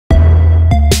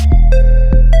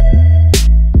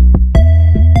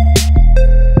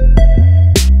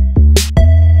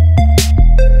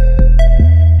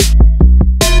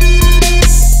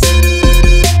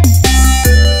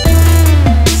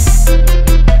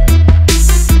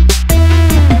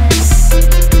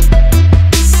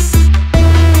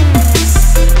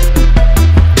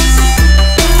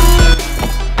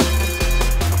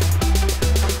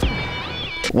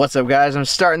What's up guys, I'm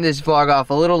starting this vlog off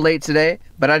a little late today,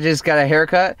 but I just got a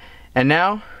haircut and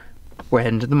now we're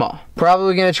heading to the mall.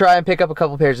 Probably gonna try and pick up a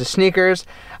couple pairs of sneakers.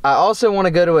 I also want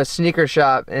to go to a sneaker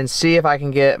shop and see if I can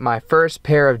get my first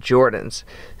pair of Jordans.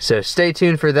 So stay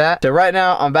tuned for that. So right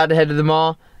now I'm about to head to the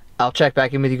mall. I'll check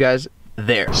back in with you guys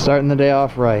there. Starting the day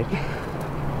off right.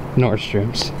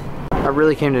 Nordstrom's. I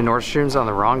really came to Nordstrom's on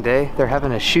the wrong day. They're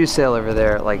having a shoe sale over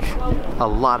there, like a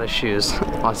lot of shoes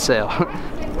on sale.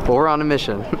 But we're on a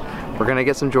mission. We're gonna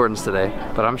get some Jordans today,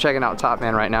 but I'm checking out Top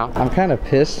Man right now. I'm kind of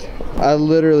pissed. I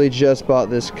literally just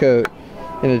bought this coat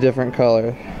in a different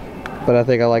color, but I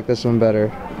think I like this one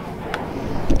better.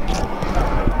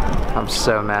 I'm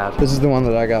so mad. This is the one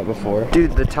that I got before.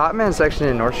 Dude, the Top Man section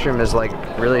in Nordstrom is like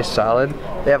really solid.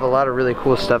 They have a lot of really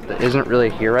cool stuff that isn't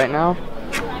really here right now.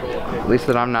 At least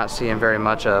that I'm not seeing very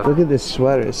much of. Look at this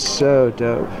sweater, it's so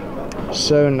dope.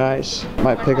 So nice.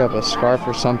 Might pick up a scarf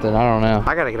or something, I don't know.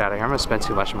 I gotta get out of here, I'm gonna spend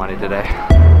too much money today.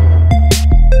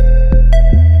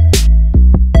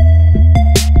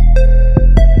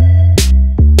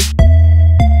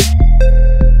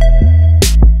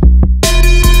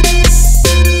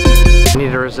 I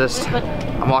need to resist.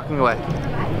 I'm walking away.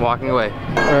 I'm walking away.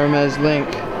 Hermes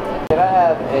Link. Can I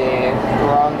have a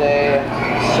grande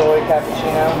soy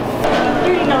cappuccino?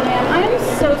 Here you go, ma'am. I am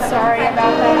so sorry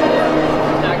about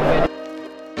that.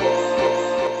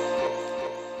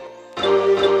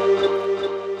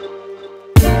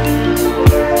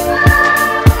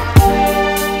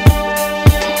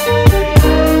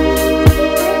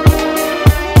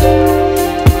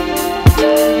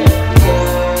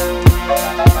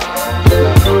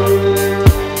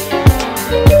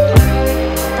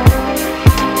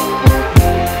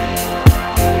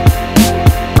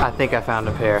 I think I found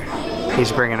a pair.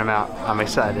 He's bringing them out. I'm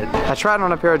excited. I tried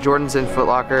on a pair of Jordans in Foot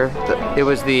Locker. It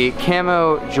was the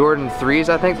camo Jordan 3s,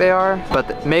 I think they are.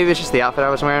 But maybe it's just the outfit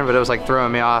I was wearing, but it was like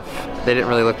throwing me off. They didn't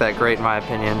really look that great in my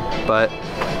opinion. But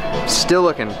still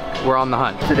looking. We're on the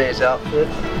hunt. Today's outfit.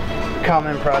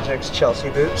 Common Projects Chelsea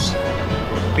boots.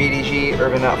 BDG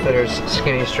Urban Outfitters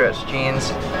skinny stretch jeans.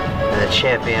 And the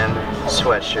Champion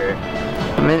sweatshirt.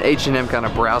 I'm in H&M kind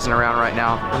of browsing around right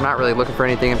now. I'm not really looking for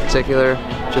anything in particular,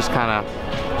 just kind of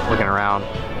looking around.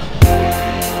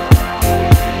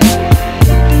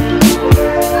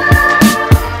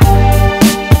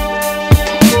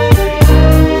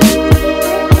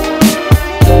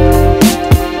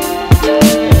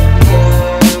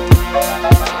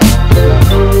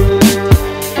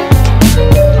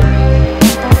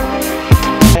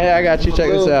 Hey, I got you,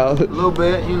 check this out. A little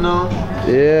bit, you know.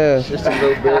 Yeah. Just a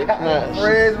little bit.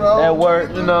 Friends, bro. At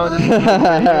work, you know.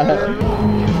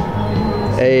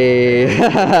 Hey.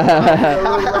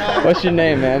 What's your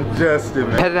name, man? Justin,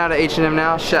 man. Heading out to H&M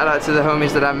now. Shout out to the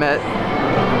homies that I met.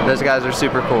 Those guys are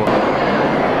super cool.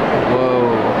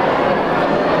 Whoa.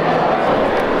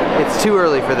 It's too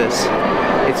early for this.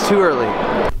 It's too early.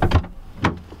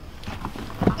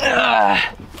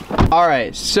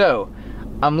 Alright, so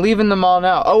I'm leaving the mall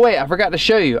now. Oh wait, I forgot to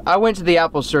show you. I went to the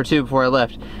Apple store too before I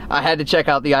left. I had to check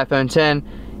out the iPhone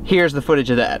 10. Here's the footage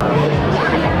of that.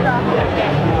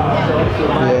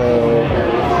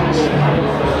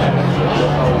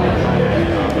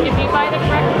 If you buy the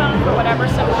correct phone for whatever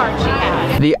SIM card she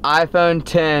has. The iPhone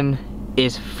 10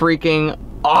 is freaking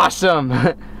awesome.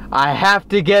 I have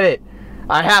to get it.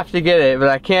 I have to get it, but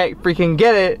I can't freaking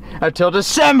get it until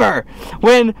December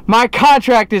when my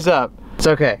contract is up. It's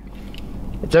okay.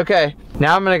 It's okay.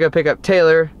 Now I'm gonna go pick up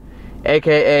Taylor,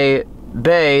 aka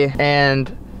Bay,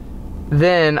 and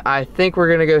then I think we're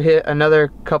gonna go hit another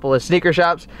couple of sneaker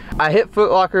shops. I hit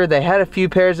Foot Locker. They had a few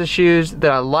pairs of shoes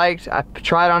that I liked. I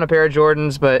tried on a pair of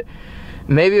Jordans, but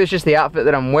maybe it was just the outfit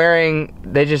that I'm wearing.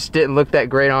 They just didn't look that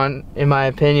great on, in my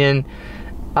opinion.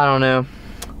 I don't know.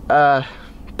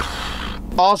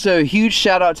 Also, huge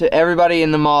shout out to everybody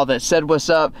in the mall that said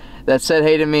what's up, that said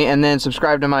hey to me, and then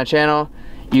subscribed to my channel.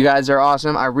 You guys are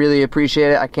awesome. I really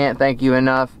appreciate it. I can't thank you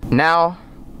enough. Now,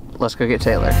 let's go get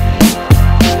Taylor.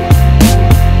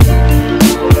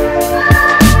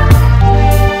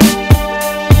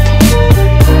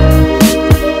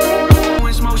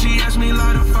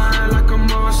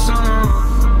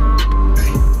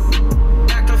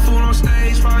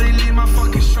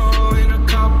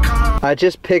 I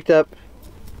just picked up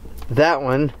that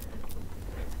one,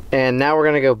 and now we're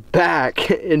gonna go back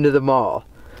into the mall.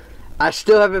 I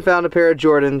still haven't found a pair of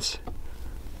Jordans,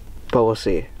 but we'll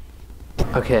see.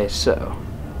 Okay, so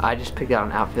I just picked out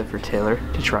an outfit for Taylor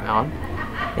to try on,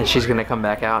 and she's gonna come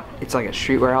back out. It's like a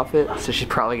streetwear outfit, so she's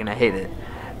probably gonna hate it,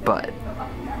 but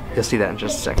you'll see that in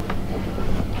just a second.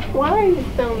 Why are you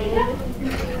filming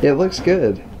this? It looks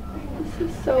good. This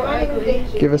is so ugly.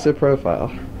 Give us a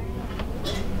profile.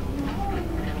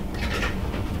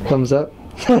 Thumbs up.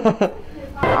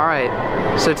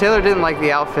 Alright, so Taylor didn't like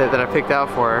the outfit that I picked out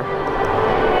for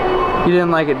her. You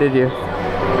didn't like it, did you?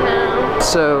 No.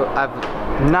 So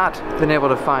I've not been able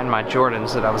to find my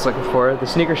Jordans that I was looking for. The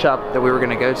sneaker shop that we were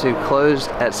going to go to closed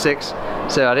at 6,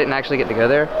 so I didn't actually get to go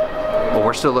there, but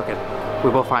we're still looking. We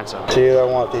will find some. Dude, I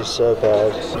want these so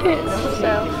bad. It's so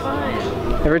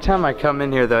fun. Every time I come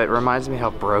in here though, it reminds me how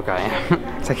broke I am,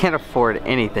 because I can't afford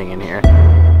anything in here.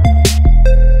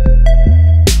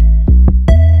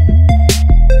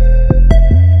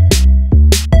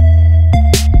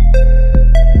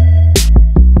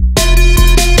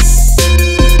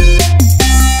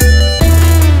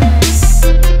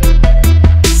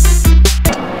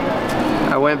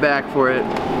 I went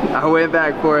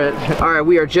back for it. Alright,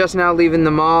 we are just now leaving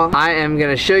the mall. I am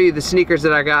gonna show you the sneakers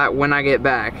that I got when I get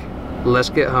back. Let's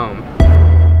get home.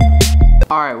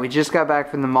 Alright, we just got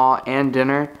back from the mall and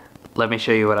dinner. Let me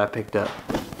show you what I picked up.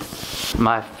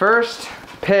 My first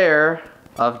pair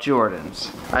of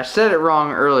Jordans. I said it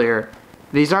wrong earlier.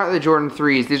 These aren't the Jordan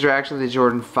 3s, these are actually the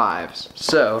Jordan 5s.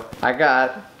 So, I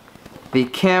got the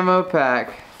Camo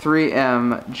Pack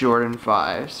 3M Jordan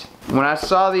 5s. When I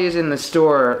saw these in the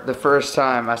store the first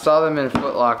time, I saw them in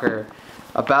Foot Locker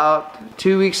about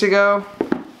 2 weeks ago,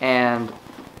 and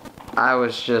I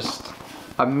was just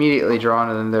immediately drawn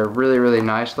to them. They're really, really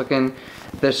nice looking.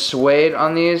 The suede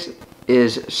on these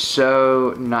is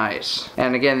so nice.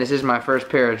 And again, this is my first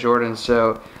pair of Jordans,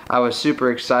 so I was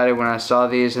super excited when I saw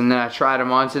these, and then I tried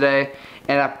them on today.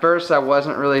 And at first I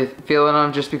wasn't really feeling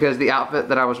them just because the outfit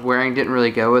that I was wearing didn't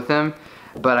really go with them.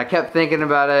 But I kept thinking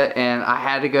about it and I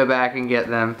had to go back and get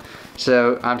them.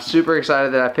 So I'm super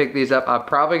excited that I picked these up. I'm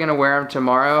probably gonna wear them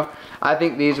tomorrow. I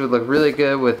think these would look really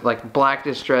good with like black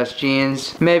distressed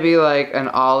jeans, maybe like an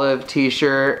olive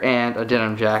t-shirt and a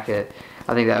denim jacket.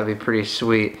 I think that would be pretty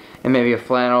sweet. And maybe a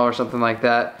flannel or something like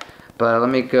that. But let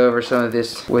me go over some of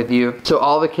this with you. So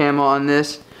all the camo on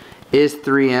this is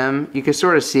 3M. You can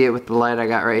sort of see it with the light I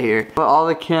got right here. But all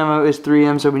the camo is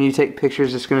 3M, so when you take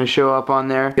pictures, it's gonna show up on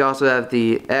there. You also have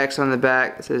the X on the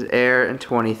back that says Air and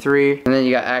 23. And then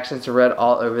you got accents of red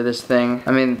all over this thing.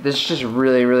 I mean, this is just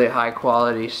really, really high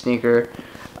quality sneaker.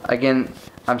 Again,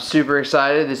 I'm super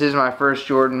excited. This is my first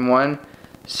Jordan 1.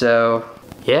 So,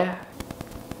 yeah.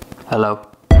 Hello.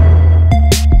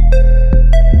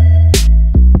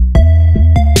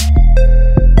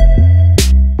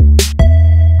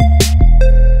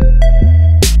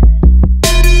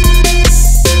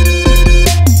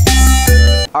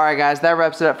 Alright guys, that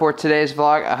wraps it up for today's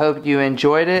vlog. I hope you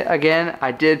enjoyed it. Again,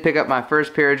 I did pick up my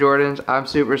first pair of Jordans. I'm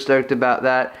super stoked about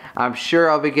that. I'm sure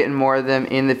I'll be getting more of them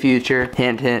in the future.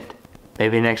 Hint, hint.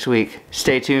 Maybe next week.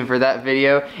 Stay tuned for that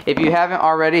video. If you haven't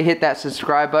already, hit that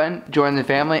subscribe button, join the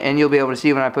family, and you'll be able to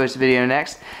see when I post a video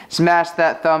next. Smash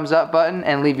that thumbs up button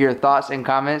and leave your thoughts and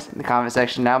comments in the comment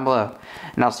section down below.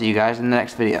 And I'll see you guys in the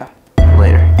next video.